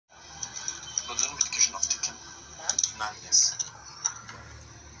But the only medication I've taken. None, yes.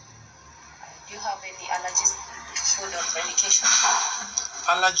 Do you have any allergies to food or medication?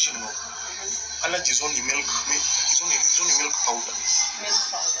 Allergy, no. Allergy is only milk. It's only milk powder. Milk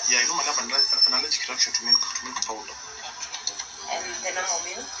powder. Yeah, I normally have an allergic reaction to milk powder. And the normal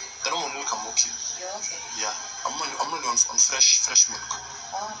milk? The normal milk I'm okay. You're okay? Yeah, I'm only on fresh milk.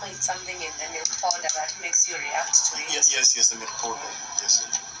 Oh, it's something in the milk powder that makes you react to it. Yes, the milk powder. Yes.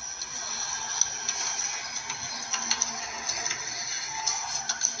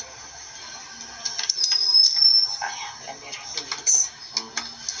 Let me redo it.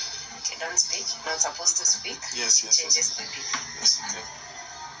 Okay, don't speak. Not supposed to speak. Yes. Changes the beat. Yes, okay.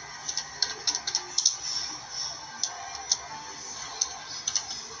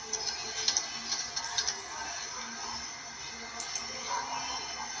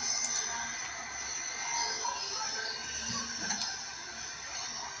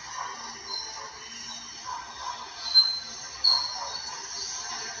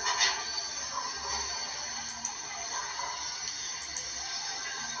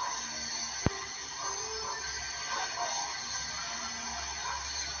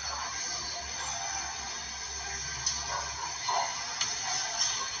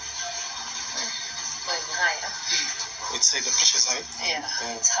 The pressure is high? Yeah,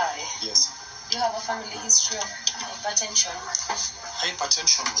 it's high. Yes. Do you have a family history of hypertension?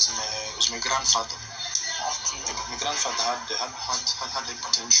 Hypertension was my grandfather. Okay. My grandfather had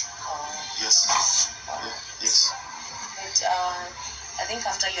hypertension. Oh. Yes. Oh. Yes. But I think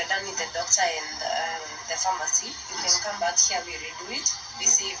after you're done with the doctor and the pharmacy, you can come back here, we redo it, we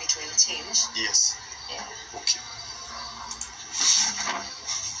see if it will change. Yes. Yeah. Okay.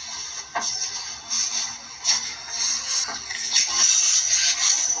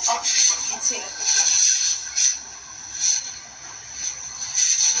 It's here.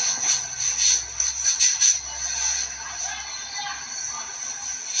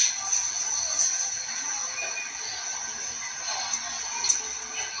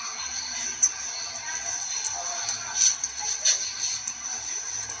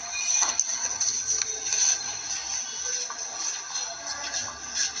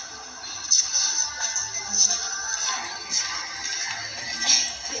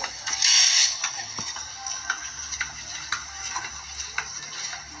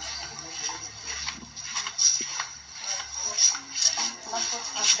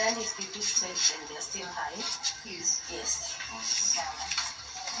 Then his BP strength and they're still high. Yes. Yes.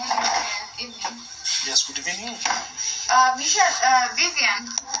 Evening. Yes, good evening. Vivian,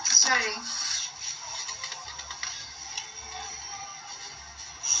 sorry.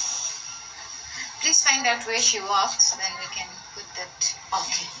 Please find out where she works, then we can put that.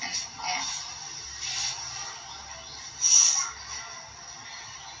 Okay. Yeah.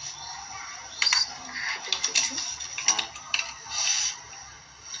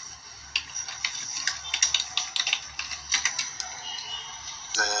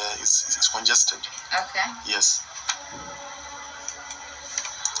 It's congested. Okay. Yes.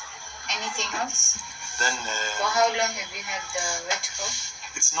 Anything else? Then For how long have you had the wet cough?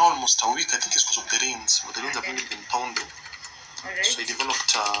 it's now almost a week. I think it's because of the rains. But the rains have really been pounding. Alright. So I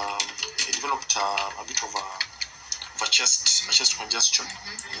developed a bit of a chest congestion.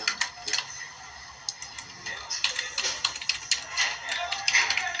 Yeah.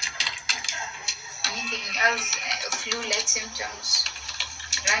 Anything else? Flu-like symptoms?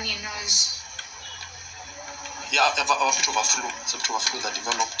 Runny nose? Yeah, I have a bit of a flu. It's a bit of a flu that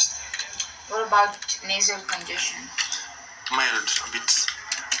developed. What about nasal congestion? Mild, a bit,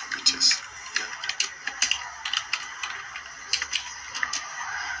 yes. Yeah.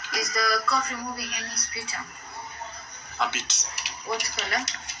 Is the cough removing any sputum? A bit. What color?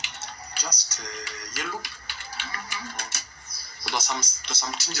 Just yellow. But there's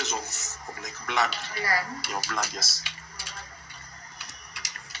some tinges of like blood. Blood? Yeah, blood, yes.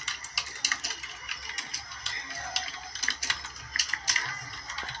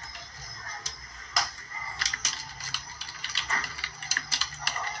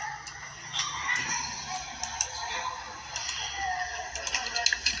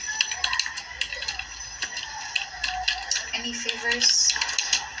 Any fevers?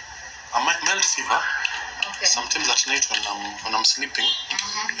 A mild fever. Okay. Sometimes at night when I'm sleeping,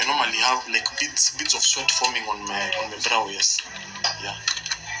 I normally have like bits of sweat forming on my brow. Yes. Yeah.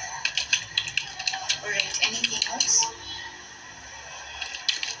 Alright. Anything else?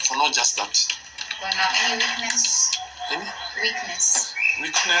 For now, just that. For now, any weakness? Any Weakness.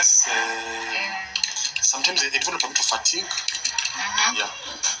 weakness? Sometimes I develop a bit of fatigue. Yeah.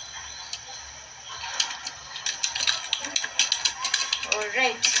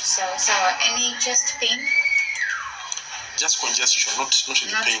 Alright. So any chest pain? Just congestion, not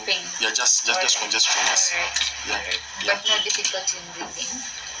really pain. Yeah, just congestion. Yes. All right. Yeah. But no difficulty in breathing.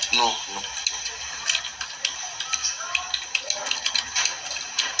 No.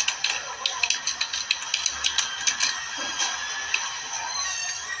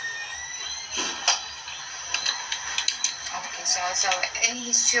 Okay, so any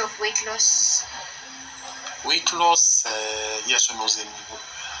history of weight loss? Weight loss, yes, when I was in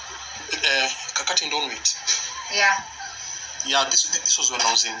cutting down weight. Yeah, this was when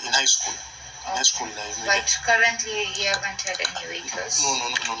I was in high school. Okay. High school, But currently you haven't had any weight loss? No,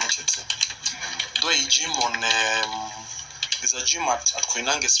 not yet. Though a gym on there's a gym at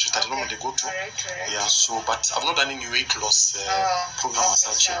Koinange Street that I normally go to. All right. Yeah, so but I've not done any weight loss program as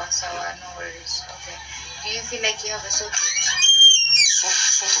such. So no worries. Okay. Do you feel like you have a sore throat?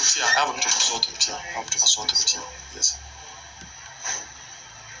 Sore throat, yeah. I have a bit of a sore throat, yeah. Yes.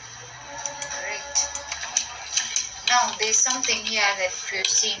 Great. Now there's something here that we've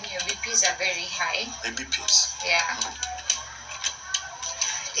seen. Your BPs are very high. My BPs. Yeah.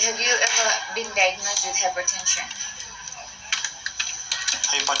 Have you ever been diagnosed with hypertension?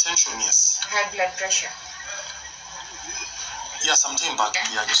 Hypertension, yes. High blood pressure? Yeah, some time back.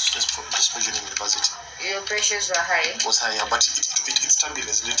 Yeah, just measured in university. Your pressures were high? It was higher, but it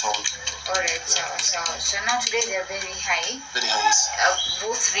stabilized later on. Alright, so now today they are very high. Very high, yes.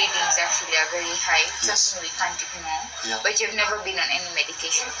 Both readings actually are very high. Yes. Something we can't ignore. Yeah. But you've never been on any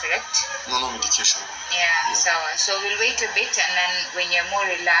medication, correct? No medication. Yeah. So we'll wait a bit, and then when you're more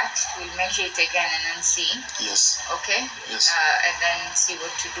relaxed, we'll measure it again and then see. Yes. Okay? Yes. And then see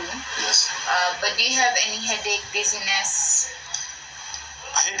what to do. Yes. But do you have any headache, dizziness?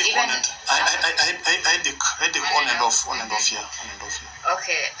 Headache on and off, yeah.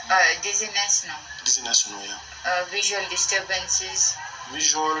 Okay. Dizziness, no. Dizziness, no, yeah. Visual disturbances?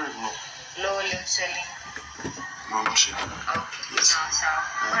 Visual, no. Lower limb swelling? No, not really. Okay. Yes.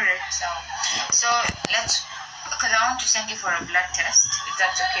 Alright. So let's, because I want to send you for a blood test, if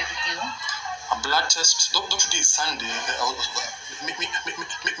that's okay with you. A blood test? Though today is Sunday,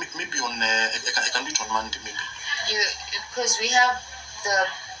 maybe on, I can do it on Monday, maybe. Because we have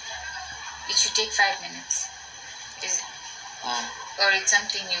it should take 5 minutes. Or it's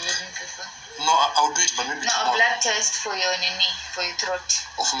something you wouldn't prefer? No, I'll do it, but maybe tomorrow. No, a blood test for your NMA, for your throat.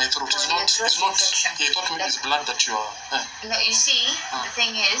 Oh, for my throat. It's not. Infection. Yeah, I thought maybe it's blood that you are. No, you see, the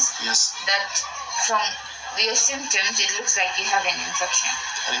thing is that from your symptoms, it looks like you have an infection.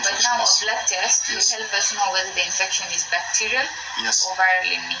 But now a blood test will help us know whether the infection is bacterial or viral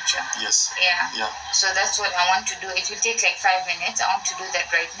in nature. Yes. Yeah. So that's what I want to do. It will take like 5 minutes. I want to do that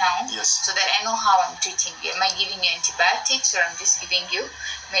right now. Yes. So that I know how I'm treating you. Am I giving you antibiotics, or I'm just giving you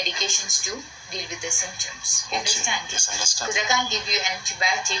medications to deal with the symptoms? You understand? Yes, I understand. Because I can't give you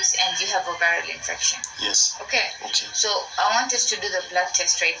antibiotics and you have a viral infection. Yes. Okay. So I want us to do the blood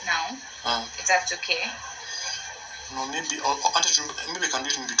test right now. If that's okay. No, maybe I can do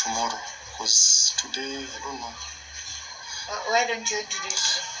it maybe tomorrow, because today I don't know. Why don't you do it today?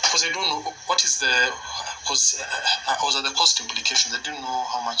 Because I don't know what is the, because I was at the cost implications. I didn't know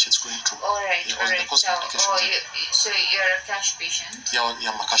how much it's going to. All right. So you're a cash patient? Yeah,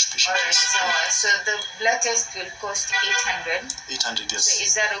 I'm a cash patient. All right. So the blood test will cost 800. 800, yes. So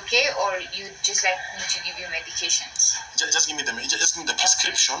is that okay, or you just like me to give you medications? Just give me the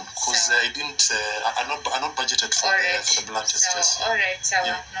prescription, because I didn't. I'm not budgeted for the blood test. All right. So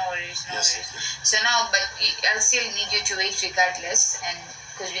no worries. So now, but I'll still need you to wait regardless, and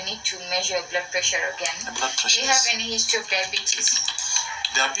because we need to measure blood pressure again. Blood pressure. Do you have any history of diabetes?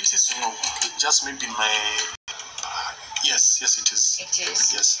 Diabetes, no. Just maybe my. Yes, it is. It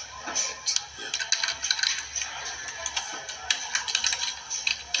is. Yes. Perfect. Yeah.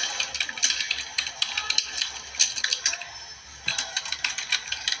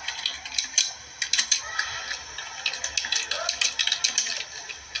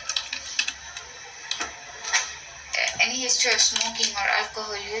 Any history of smoking or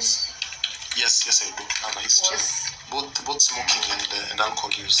alcohol use? Yes, I do have a history. Both smoking and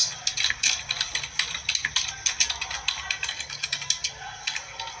alcohol use.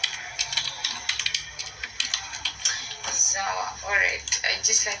 So, alright, I'd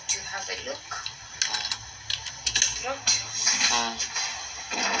just like to have a look.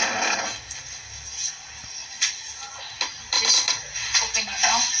 Just open your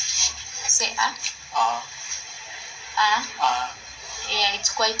mouth. Say yeah,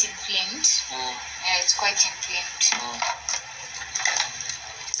 it's quite inflamed. Yeah, it's quite inflamed.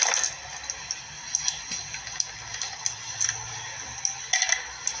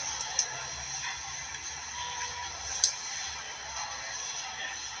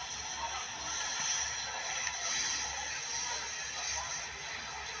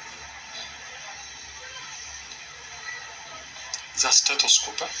 It's a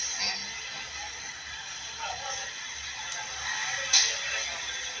stethoscope.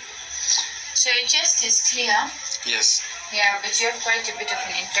 So your chest is clear? Yes. Yeah, but you have quite a bit of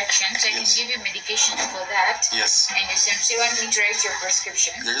an infection, so I can give you medication for that. Yes. And you simply want me to write your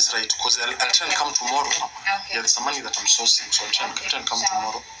prescription? Yeah, just right, because I'll try and come tomorrow. Okay. Yeah, there's some money that I'm sourcing, so I'll try and come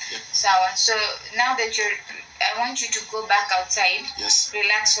tomorrow. Yeah. So now that I want you to go back outside. Yes.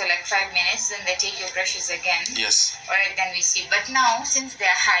 Relax for like 5 minutes, then they take your pressures again. Yes. Alright, then we see. But now, since they're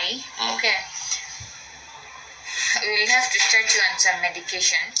high, okay, we'll have to start you on some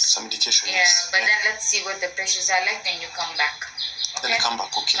medication. Some medication, yeah, yes. But then let's see what the pressures are like, then you come back. Okay? Then I come back,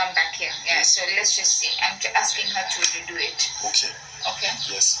 okay. Come back here. Yeah, yes. So let's just see. I'm asking her to redo it. Okay. Okay?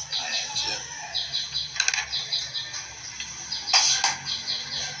 Yes. Alright. Yeah.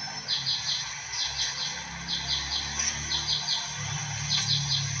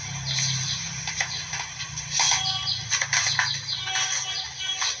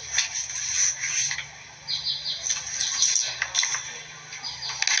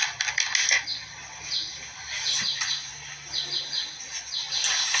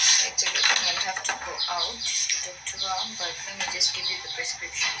 But let me just give you the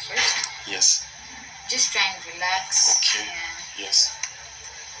prescription first. Yes. Just try and relax. Okay. Yeah. Yes.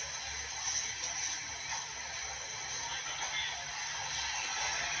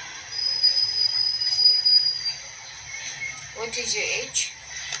 What is your age?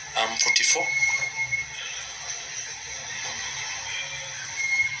 44.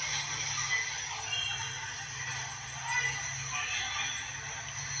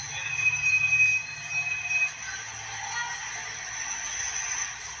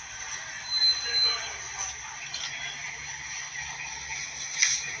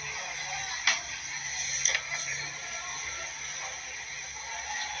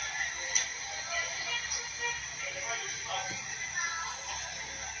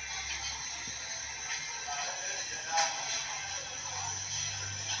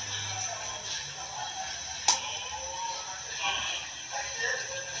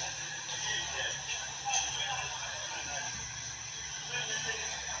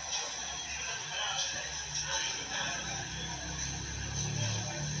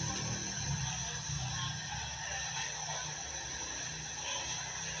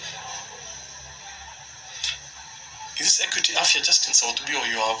 Is this Equity Afya just in South B, or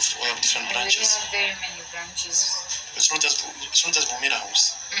you have different branches? We have very many branches. It's not just Vumira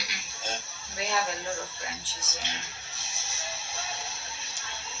House. We have a lot of branches.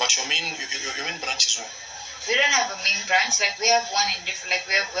 But your main branch is where? We don't have a main branch. Like we have one in different. Like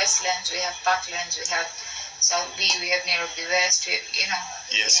we have Westlands, we have Parklands, we have South B, we have Nairobi West. You know.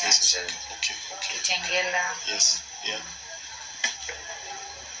 Yes. Yeah, Yes. so Okay. Kitengela. Yes. Yeah.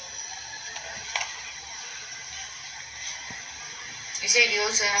 You said you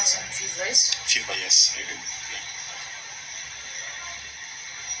also have some fevers? Fever, yes. Yeah.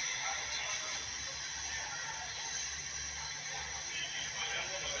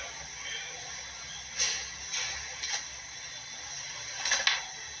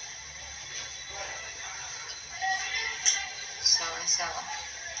 Sawa.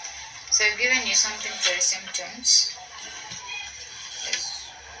 So I've given you something for the symptoms as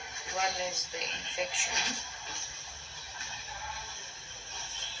well as the infection.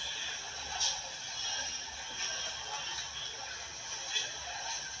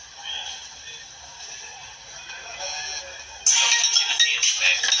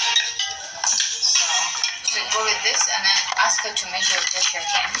 So go with this and then ask her to measure your pressure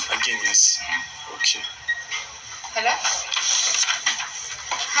again. Again, yes. Yeah. Okay. Hello?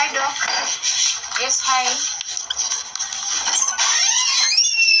 Hi, Doc. Yes, hi.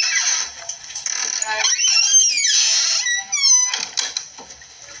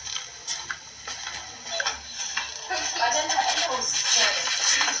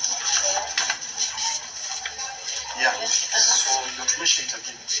 Yeah. So your tuition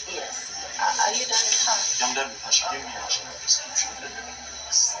again. Yes. Are you done with her? Yeah, I'm done with her. She gave me a prescription.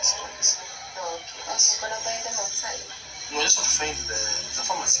 Oh, okay. Yes. You're gonna buy them outside? No, I just want to find the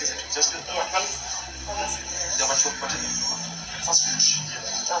pharmacy. Just get the pharmacy. Yeah, but first finish.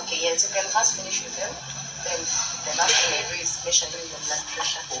 Yeah. Okay, yes, you can first finish with them. Then the last thing I do is measuring your blood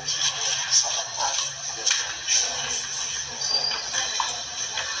pressure.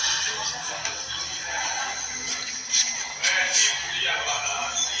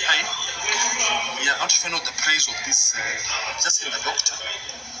 Hi. Yeah, I want to find out the price of this. Just in the doctor.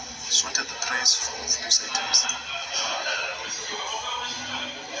 Just wanted the price for those items.